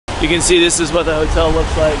You can see this is what the hotel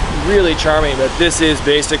looks like. Really charming, but this is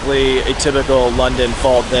basically a typical London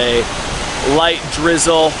fall day. Light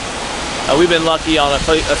drizzle. We've been lucky on a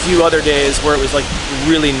few other days where it was like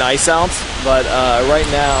really nice out, but right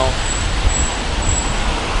now,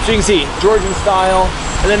 so you can see Georgian style.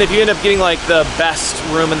 And then if you end up getting like the best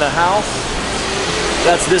room in the house,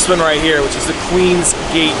 that's this one right here, which is the Queen's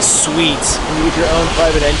Gate Suite. And you get your own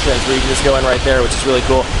private entrance where you can just go in right there, which is really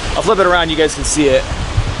cool. I'll flip it around, you guys can see it.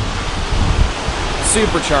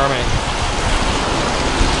 Super charming.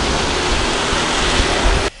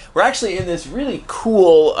 We're actually in this really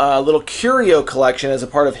cool little curio collection as a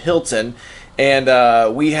part of Hilton,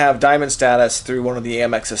 and we have diamond status through one of the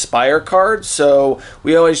Amex Aspire cards, so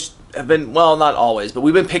we always have been, well, not always, but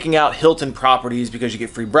we've been picking out Hilton properties because you get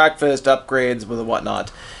free breakfast, upgrades, with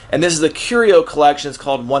whatnot. And this is the curio collection. It's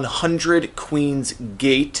called 100 Queen's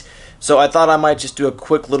Gate. So I thought I might just do a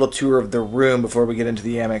quick little tour of the room before we get into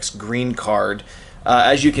the Amex Green card.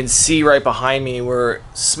 As you can see right behind me, we're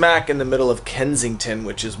smack in the middle of Kensington,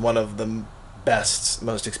 which is one of the best,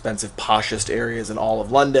 most expensive, poshest areas in all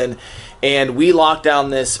of London. And we locked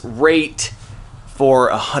down this rate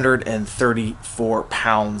for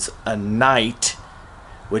 £134 a night,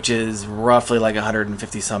 which is roughly like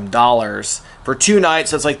 150 some dollars for 2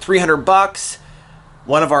 nights. So it's like 300 bucks.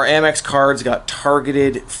 One of our Amex cards got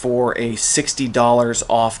targeted for a $60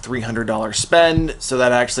 off $300 spend, so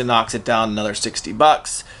that actually knocks it down another 60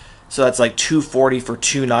 bucks. So that's like $240 for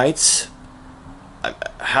 2 nights.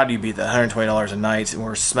 How do you beat that? $120 a night, and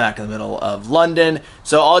we're smack in the middle of London.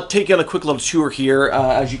 So I'll take you on a quick little tour here.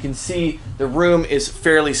 As you can see, the room is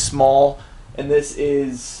fairly small, and this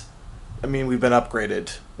is, I mean, we've been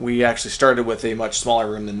upgraded. We actually started with a much smaller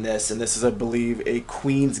room than this, and this is, I believe, a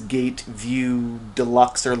Queen's Gate View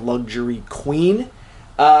Deluxe or Luxury Queen.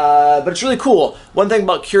 But it's really cool. One thing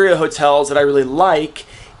about curio hotels that I really like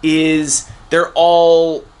is they're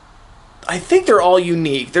all, I think they're all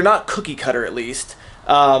unique. They're not cookie cutter, at least.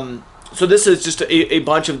 So this is just a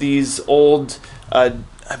bunch of these old, I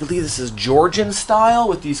believe this is Georgian style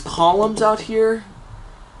with these columns out here.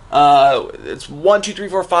 It's 1, 2, 3,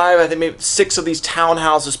 4, 5. I think maybe 6 of these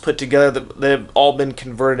townhouses put together. They've all been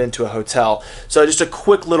converted into a hotel. So just a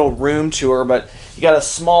quick little room tour, but you got a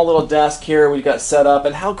small little desk here we got set up.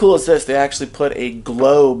 And how cool is this? They actually put a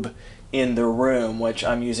globe in the room, which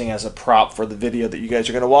I'm using as a prop for the video that you guys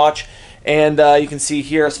are going to watch. And you can see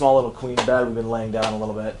here a small little queen bed. We've been laying down a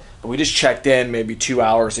little bit, but we just checked in maybe 2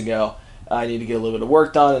 hours ago. I need to get a little bit of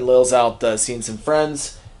work done, and Lil's out seeing some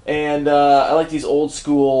friends. And I like these old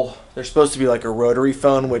school, they're supposed to be like a rotary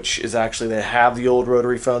phone, which is actually, they have the old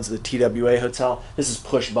rotary phones at the TWA hotel. This is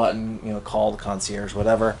push button, you know, call the concierge,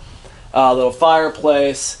 whatever. Little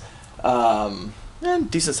fireplace, and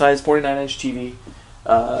decent size 49-inch TV.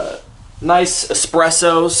 Nice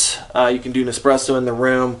espressos. You can do an espresso in the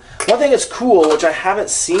room. One thing that's cool, which I haven't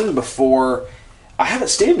seen before, I haven't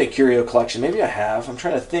stayed in a curio collection. Maybe I have. I'm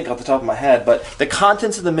trying to think off the top of my head. But the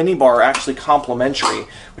contents of the minibar are actually complimentary,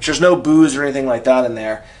 which there's no booze or anything like that in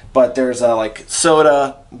there. But there's like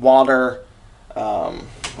soda, water.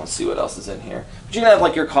 Let's see what else is in here. But you can have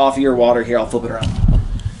like your coffee or water here. I'll flip it around.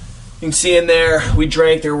 You can see in there, we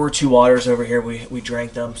drank, there were 2 waters over here, we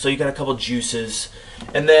drank them. So you got a couple juices.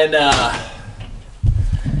 And then I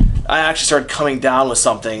actually started coming down with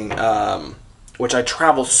something, which I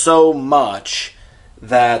travel so much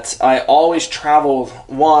that I always travel,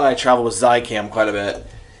 one, I travel with Zycam quite a bit.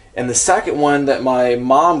 And the second one that my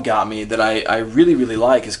mom got me that I really, really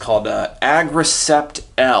like is called Agrecept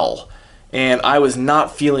L. And I was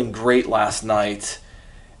not feeling great last night,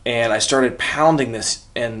 and I started pounding this,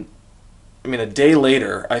 and I mean, a day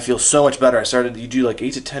later, I feel so much better. You do like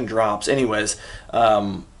 8 to 10 drops. Anyways,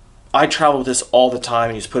 I travel with this all the time,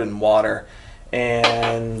 and you just put it in water,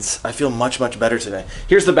 and I feel much, much better today.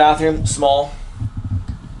 Here's the bathroom, small.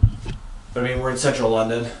 But I mean, we're in central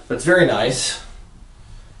London, but it's very nice.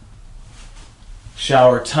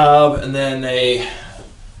 Shower tub, and then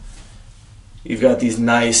you've got these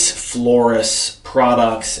nice Floris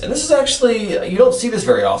products, and this is actually, you don't see this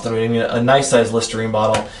very often. I mean, a nice size Listerine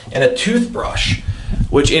bottle and a toothbrush,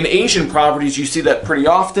 which in Asian properties you see that pretty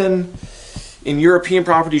often. In European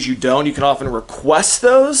properties you don't. You can often request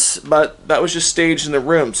those, but that was just staged in the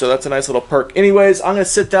room, so that's a nice little perk. Anyways, I'm going to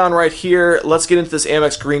sit down right here. Let's get into this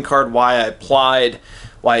Amex Green card, why I applied,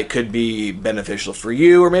 why it could be beneficial for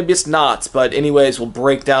you, or maybe it's not. But anyways, we'll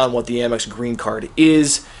break down what the Amex Green card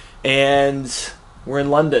is, and we're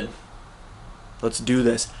in London. Let's do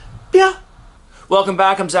this. Yeah. Welcome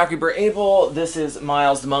back. I'm Zachary Abel. This is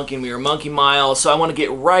Miles the Monkey, and we are Monkey Miles. So I want to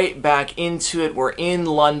get right back into it. We're in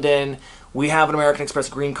London. We have an American Express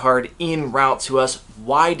Green Card en route to us.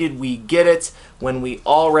 Why did we get it when we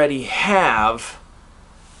already have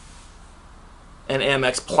an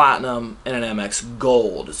Amex Platinum and an Amex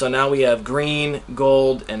Gold? So now we have Green,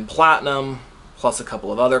 Gold, and Platinum, plus a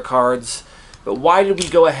couple of other cards. But why did we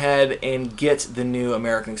go ahead and get the new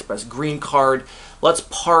American Express Green Card? Let's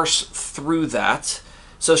parse through that.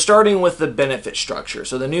 So starting with the benefit structure.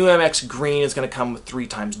 So the new Amex Green is going to come with 3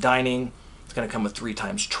 times dining. It's going to come with 3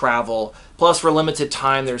 times travel. Plus, for a limited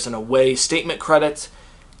time, there's an away statement credit.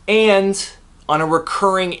 And on a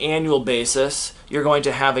recurring annual basis, you're going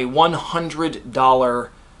to have a $100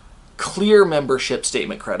 Clear membership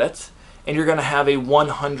statement credit. And you're going to have a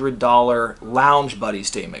 $100 Lounge Buddy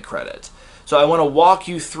statement credit. So I want to walk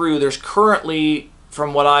you through, there's currently,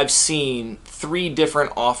 from what I've seen, 3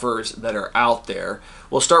 different offers that are out there.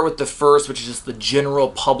 We'll start with the first, which is just the general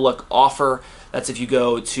public offer. That's if you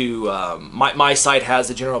go to, my site has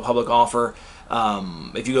a general public offer.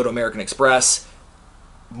 If you go to American Express,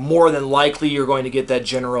 more than likely you're going to get that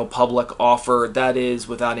general public offer. That is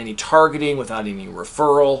without any targeting, without any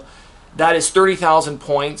referral. That is 30,000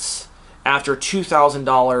 points. After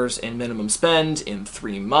 $2,000 in minimum spend in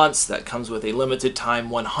 3 months, that comes with a limited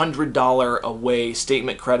time $100 away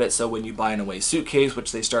statement credit. So when you buy an away suitcase,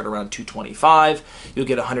 which they start around $225, you'll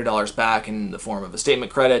get $100 back in the form of a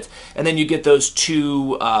statement credit, and then you get those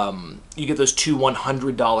two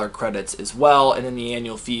 $100 credits as well, and then the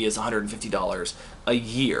annual fee is $150 a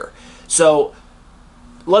year. So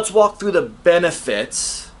let's walk through the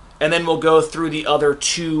benefits. And then we'll go through the other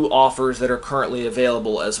 2 offers that are currently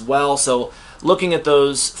available as well. So looking at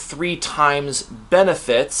those 3 times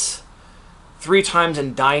benefits, 3 times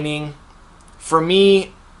in dining, for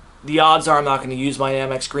me, the odds are I'm not going to use my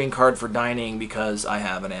Amex Green Card for dining because I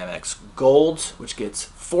have an Amex Gold, which gets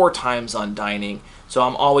 4 times on dining. So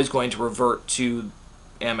I'm always going to revert to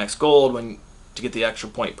Amex Gold to get the extra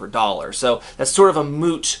point per dollar. So that's sort of a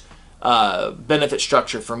moot benefit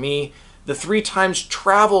structure for me. The 3 times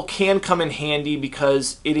travel can come in handy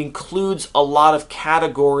because it includes a lot of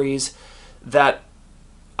categories that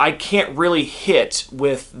I can't really hit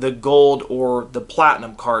with the Gold or the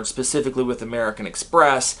Platinum card, specifically with American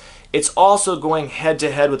Express. It's also going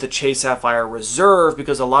head-to-head with the Chase Sapphire Reserve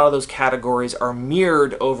because a lot of those categories are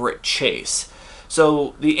mirrored over at Chase.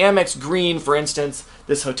 So the Amex Green, for instance,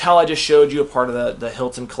 this hotel I just showed you, a part of the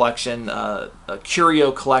Hilton Collection, a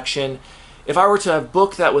Curio Collection. If I were to have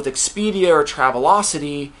booked that with Expedia or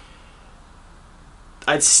Travelocity,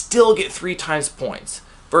 I'd still get 3 times points.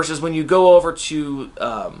 Versus when you go over to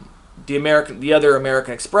the other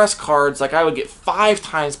American Express cards, like I would get 5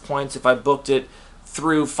 times points if I booked it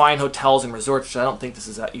through Fine Hotels and Resorts, which I don't think this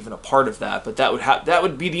is even a part of that, but that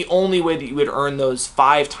would be the only way that you would earn those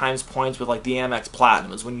 5 times points with like the Amex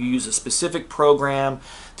Platinum, is when you use a specific program,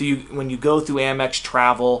 when you go through Amex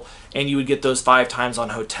Travel, and you would get those 5 times on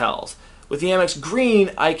hotels. With the Amex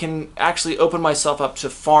Green, I can actually open myself up to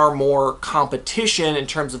far more competition in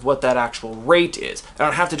terms of what that actual rate is. I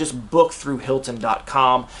don't have to just book through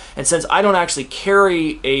Hilton.com. And since I don't actually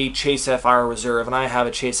carry a Chase Sapphire Reserve and I have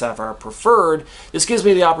a Chase Sapphire Preferred, this gives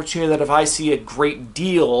me the opportunity that if I see a great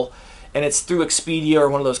deal and it's through Expedia or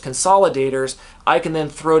one of those consolidators, I can then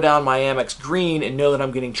throw down my Amex Green and know that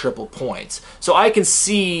I'm getting triple points. So I can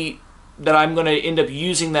see that I'm going to end up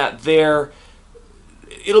using that there.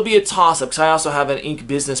 It'll be a toss-up because I also have an Inc.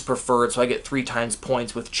 Business Preferred, so I get 3 times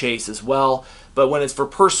points with Chase as well. But when it's for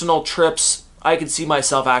personal trips, I can see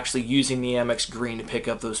myself actually using the Amex Green to pick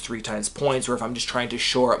up those 3 times points, or if I'm just trying to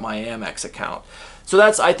shore up my Amex account. So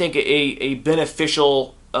that's, I think, a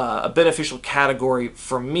beneficial category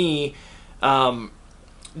for me.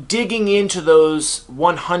 Digging into those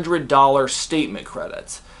 $100 statement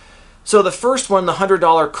credits. So the first one, the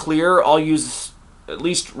 $100 Clear, I'll use. At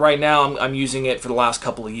least right now, I'm using it for the last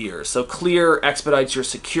couple of years. So Clear expedites your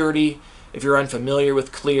security. If you're unfamiliar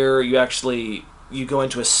with Clear, you go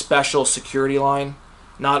into a special security line.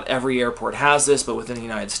 Not every airport has this, but within the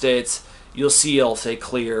United States, it'll say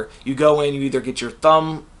Clear. You go in, you either get your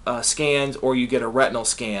thumb scanned or you get a retinal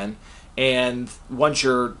scan. And once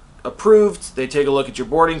you're approved, they take a look at your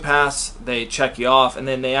boarding pass, they check you off, and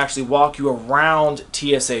then they actually walk you around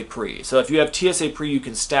TSA Pre. So if you have TSA Pre, you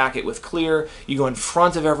can stack it with Clear. You go in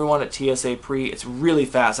front of everyone at TSA Pre. It's really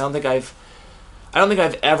fast. I don't think I've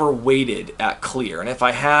ever waited at Clear, and if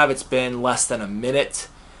I have, it's been less than a minute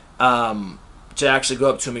to actually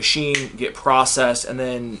go up to a machine, get processed, and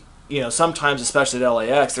then sometimes, especially at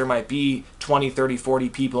LAX, there might be 20, 30, 40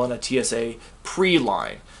 people in a TSA Pre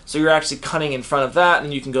line. So you're actually cutting in front of that, and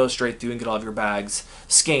then you can go straight through and get all of your bags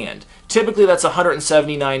scanned. Typically, that's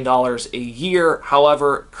 $179 a year.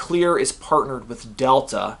 However, Clear is partnered with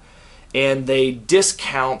Delta, and they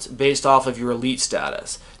discount based off of your elite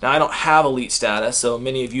status. Now, I don't have elite status, so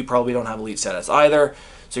many of you probably don't have elite status either.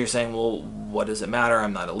 So you're saying, well, what does it matter?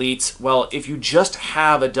 I'm not elite. Well, if you just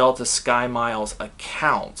have a Delta SkyMiles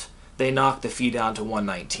account, they knock the fee down to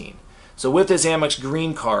 $119. So with this Amex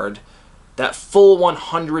Green card, that full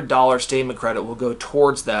 $100 statement credit will go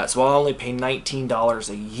towards that. So I'll only pay $19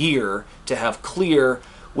 a year to have clear,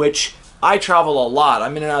 which I travel a lot.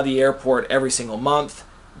 I'm in and out of the airport every single month.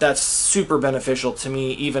 That's super beneficial to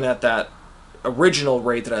me, even at that original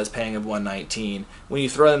rate that I was paying of $119. When you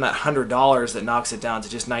throw in that $100 that knocks it down to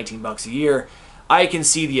just 19 bucks a year, I can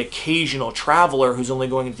see the occasional traveler who's only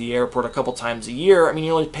going to the airport a couple times a year. I mean,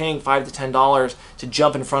 you're only paying $5 to $10 to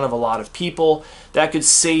jump in front of a lot of people. That could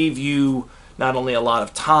save you not only a lot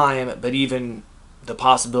of time, but even the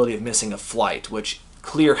possibility of missing a flight, which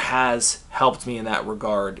Clear has helped me in that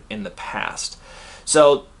regard in the past.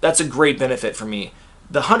 So that's a great benefit for me.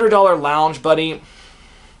 The $100 lounge buddy,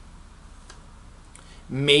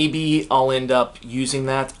 maybe I'll end up using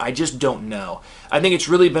that. I just don't know. I think it's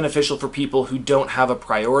really beneficial for people who don't have a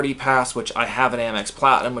priority pass, which I have an Amex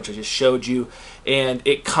Platinum, which I just showed you, and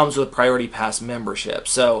it comes with priority pass membership.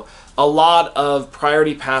 So a lot of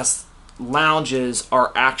priority pass lounges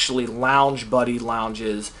are actually lounge buddy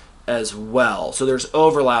lounges as well. So there's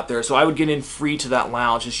overlap there. So I would get in free to that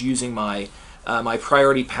lounge just using my my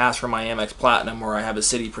priority pass for my Amex Platinum, where I have a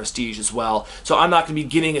City Prestige as well. So I'm not going to be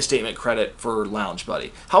getting a statement credit for Lounge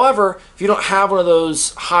Buddy. However, if you don't have one of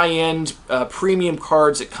those high-end premium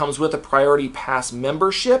cards that comes with a priority pass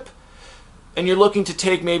membership, and you're looking to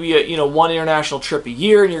take maybe a one international trip a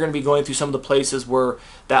year, and you're going to be going through some of the places where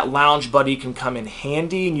that Lounge Buddy can come in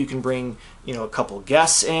handy, and you can bring a couple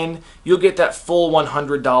guests in, you'll get that full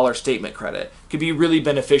 $100 statement credit. Could be really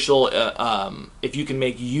beneficial if you can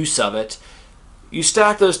make use of it. You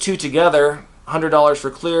stack those two together, $100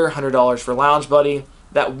 for Clear, $100 for Lounge Buddy,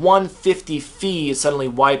 that $150 fee is suddenly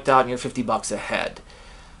wiped out and you're $50 ahead.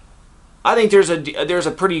 I think there's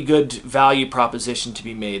a pretty good value proposition to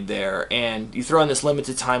be made there, and you throw in this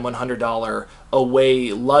limited time $100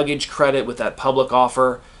 away luggage credit with that public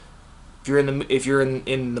offer. If you're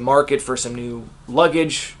in the market for some new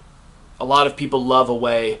luggage, a lot of people love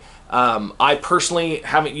away. I personally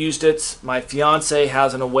haven't used it. My fiance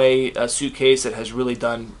has an away suitcase that has really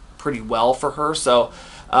done pretty well for her. So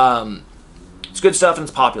it's good stuff and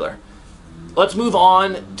it's popular. Let's move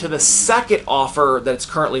on to the second offer that's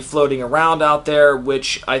currently floating around out there,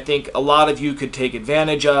 which I think a lot of you could take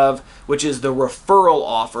advantage of, which is the referral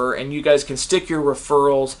offer. And you guys can stick your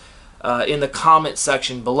referrals in the comment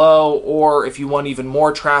section below, or if you want even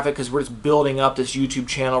more traffic, because we're just building up this YouTube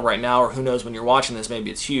channel right now, or who knows when you're watching this,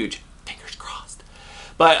 maybe it's huge. Fingers crossed.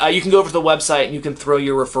 But you can go over to the website and you can throw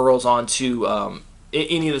your referrals onto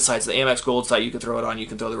any of the sites. The Amex Gold site, you can throw it on. You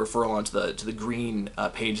can throw the referral onto the green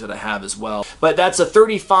page that I have as well. But that's a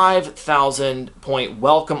 35,000 point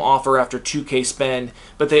welcome offer after 2K spend.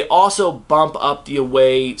 But they also bump up the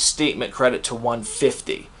away statement credit to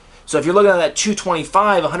 150. So if you're looking at that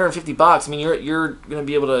 225, 150 bucks, I mean, you're going to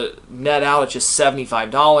be able to net out at just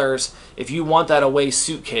 $75. If you want that away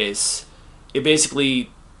suitcase, it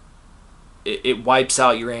basically it wipes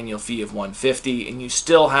out your annual fee of $150, and you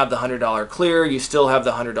still have the $100 Clear, you still have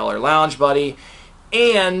the $100 Lounge Buddy,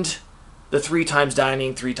 and the 3 times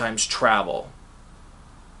dining, 3 times travel.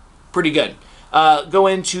 Pretty good. Go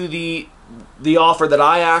into the offer that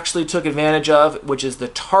I actually took advantage of, which is the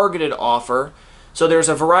targeted offer. So there's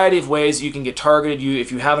a variety of ways you can get targeted.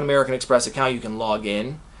 If you have an American Express account, you can log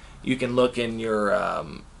in. You can look in your,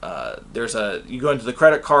 you go into the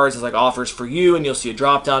credit cards, it's like offers for you, and you'll see a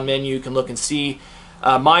drop-down menu. You can look and see.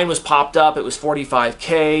 Mine was popped up. It was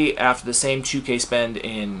 $45K after the same 2K spend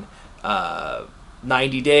in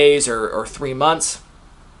 90 days or 3 months.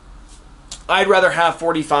 I'd rather have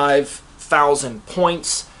 45,000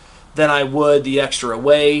 points than I would the extra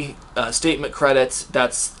away statement credits.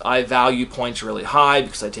 I value points really high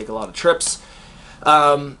because I take a lot of trips.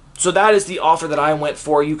 So that is the offer that I went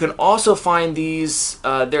for. You can also find these.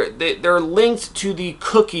 They're linked to the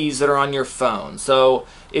cookies that are on your phone. So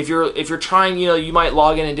if you're trying, you might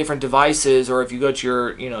log in different devices, or if you go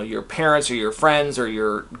to your parents or your friends or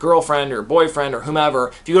your girlfriend or boyfriend or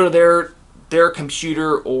whomever, if you go to their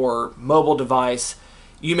computer or mobile device,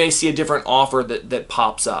 you may see a different offer that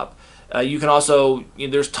pops up. You can also,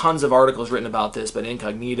 there's tons of articles written about this, but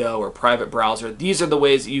incognito or private browser, these are the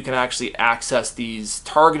ways that you can actually access these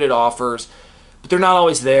targeted offers, but they're not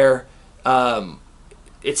always there.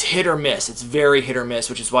 It's hit or miss. It's very hit or miss,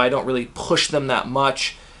 which is why I don't really push them that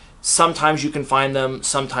much. Sometimes you can find them,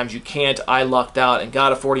 sometimes you can't. I lucked out and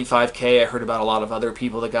got a 45K. I heard about a lot of other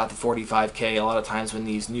people that got the 45K. A lot of times when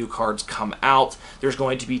these new cards come out, there's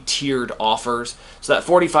going to be tiered offers. So that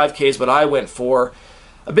 45K is what I went for.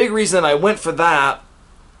 A big reason I went for that,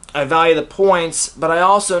 I value the points, but I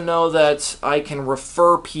also know that I can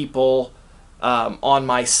refer people on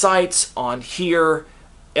my sites, on here,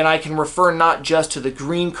 and I can refer not just to the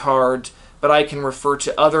green card, but I can refer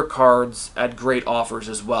to other cards at great offers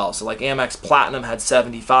as well. So like Amex Platinum had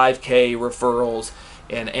 75K referrals,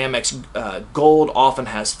 and Amex Gold often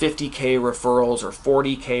has 50K referrals or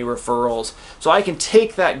 40K referrals. So I can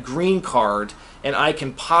take that green card and I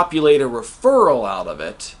can populate a referral out of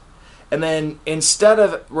it. And then instead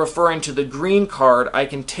of referring to the green card, I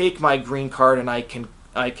can take my green card and I can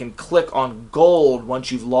click on Gold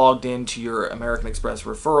once you've logged into your American Express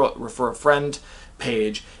refer a friend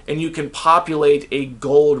page, and you can populate a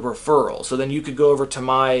Gold referral. So then you could go over to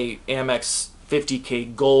my Amex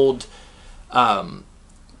 50K Gold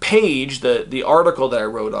page, the article that I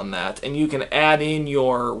wrote on that, and you can add in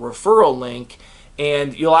your referral link,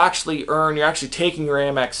 and you're actually taking your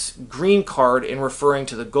Amex Green card and referring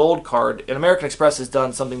to the Gold card. And American Express has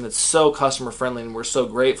done something that's so customer friendly, and we're so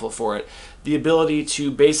grateful for it. The ability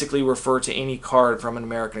to basically refer to any card from an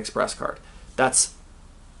American Express card. That's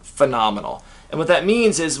phenomenal. And what that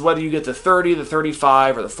means is whether you get the 30, the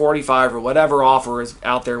 35, or the 45, or whatever offer is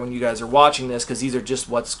out there when you guys are watching this, because these are just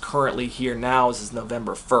what's currently here now. This is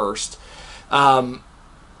November 1st.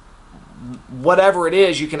 Whatever it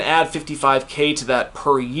is, you can add 55K to that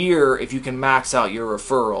per year if you can max out your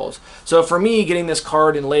referrals. So for me, getting this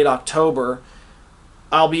card in late October,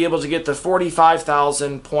 I'll be able to get the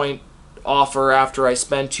 45,000 point offer after I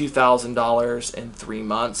spend $2,000 in 3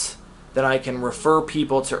 months. Then I can refer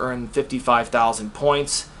people to earn 55,000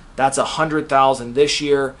 points. That's 100,000 this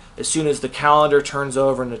year. As soon as the calendar turns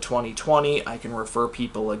over into 2020, I can refer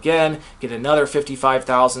people again, get another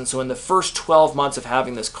 55,000. So in the first 12 months of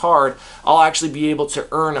having this card, I'll actually be able to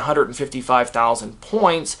earn 155,000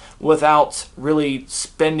 points without really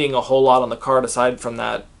spending a whole lot on the card aside from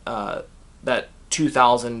that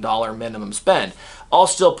 $2,000 minimum spend. I'll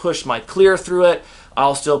still push my clear through it.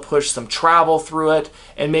 I'll still push some travel through it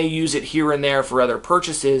and may use it here and there for other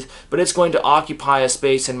purchases, but it's going to occupy a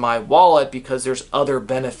space in my wallet because there's other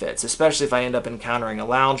benefits, especially if I end up encountering a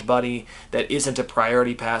lounge buddy that isn't a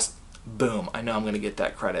priority pass. Boom, I know I'm going to get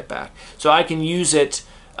that credit back. So I can use it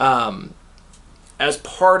as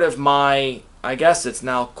part of my, I guess it's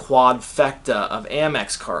now quadfecta of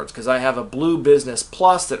Amex cards, because I have a Blue Business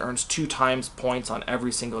Plus that earns 2 times points on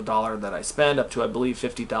every single dollar that I spend, up to I believe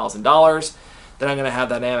 $50,000. Then I'm going to have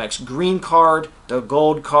that Amex Green card, the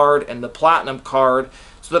Gold card, and the Platinum card,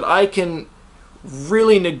 so that I can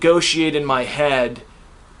really negotiate in my head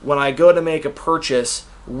when I go to make a purchase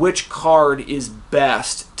which card is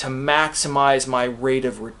best to maximize my rate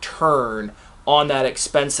of return on that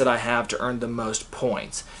expense that I have to earn the most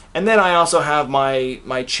points. And then I also have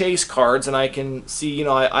my Chase cards, and I can see,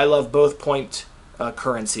 I love both point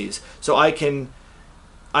currencies. So I can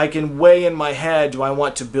weigh in my head, do I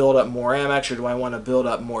want to build up more Amex or do I want to build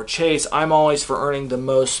up more Chase? I'm always for earning the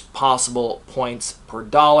most possible points per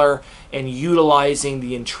dollar and utilizing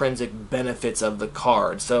the intrinsic benefits of the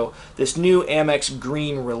card. So this new Amex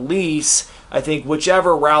Green release, I think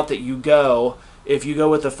whichever route that you go, if you go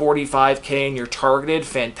with the 45K and you're targeted,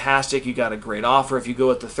 fantastic, you got a great offer. If you go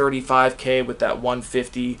with the 35K with that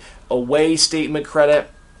 150 away statement credit,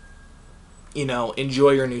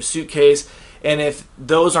 enjoy your new suitcase. And if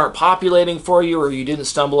those aren't populating for you, or you didn't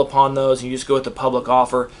stumble upon those and you just go with the public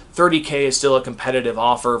offer, 30K is still a competitive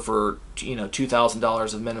offer for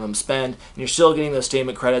 $2,000 of minimum spend, and you're still getting those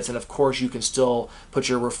statement credits. And of course, you can still put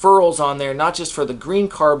your referrals on there, not just for the green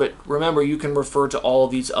card, but remember, you can refer to all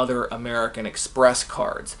of these other American Express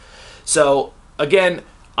cards. So again,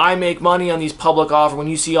 I make money on these public offers. When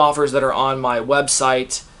you see offers that are on my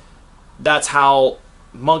website, that's how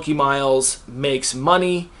Monkey Miles makes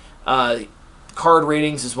money.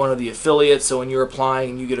 CardRatings is one of the affiliates, so when you're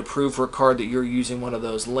applying and you get approved for a card that you're using one of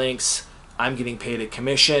those links, I'm getting paid a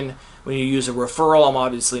commission. When you use a referral, I'm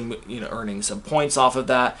obviously earning some points off of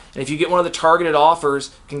that. And if you get one of the targeted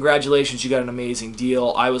offers, congratulations, you got an amazing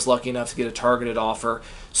deal. I was lucky enough to get a targeted offer.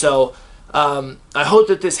 So I hope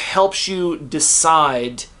that this helps you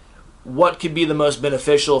decide what could be the most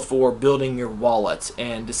beneficial for building your wallet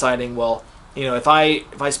and deciding, well, if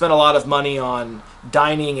I spend a lot of money on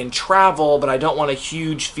dining and travel, but I don't want a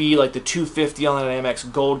huge fee, like the $250 on an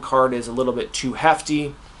Amex Gold card is a little bit too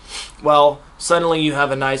hefty. well, suddenly you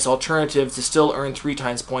have a nice alternative to still earn 3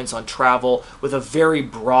 times points on travel with a very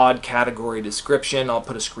broad category description. I'll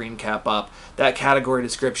put a screen cap up. That category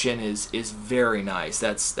description is very nice.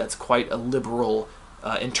 That's quite a liberal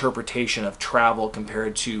interpretation of travel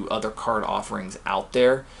compared to other card offerings out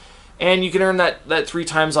there. And you can earn that 3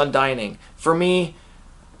 times on dining. For me,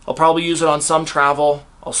 I'll probably use it on some travel.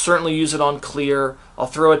 I'll certainly use it on clear. I'll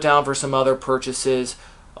throw it down for some other purchases.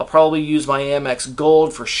 I'll probably use my Amex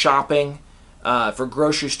Gold for shopping, for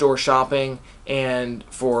grocery store shopping, and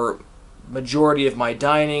for majority of my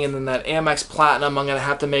dining. And then that Amex Platinum, I'm going to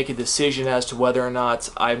have to make a decision as to whether or not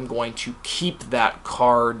I'm going to keep that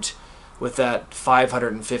card with that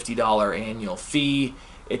 $550 annual fee.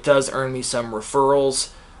 It does earn me some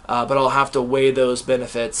referrals, but I'll have to weigh those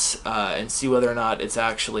benefits and see whether or not it's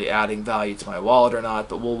actually adding value to my wallet or not.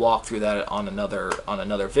 But we'll walk through that on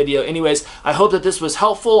another video. Anyways, I hope that this was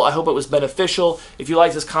helpful. I hope it was beneficial. If you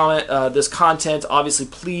like this content, obviously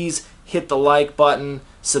please hit the like button,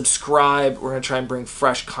 subscribe. We're gonna try and bring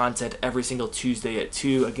fresh content every single Tuesday at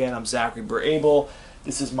 2. Again, I'm Zachary Burr-Abel.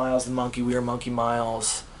 This is Miles the Monkey. We are Monkey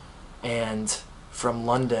Miles, and from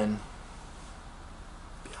London.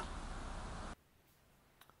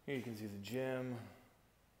 Here you can see the gym,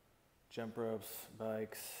 jump ropes,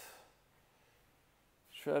 bikes,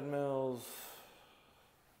 treadmills,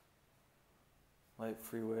 light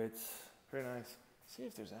free weights. Very nice. See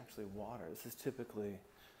if there's actually water. This is typically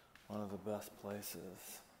one of the best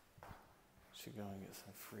places. Should go and get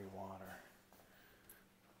some free water.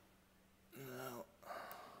 No.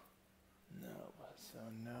 So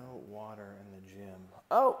no water in the gym.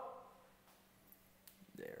 Oh!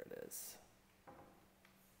 There it is.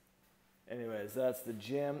 Anyways, that's the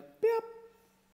gym. Yep.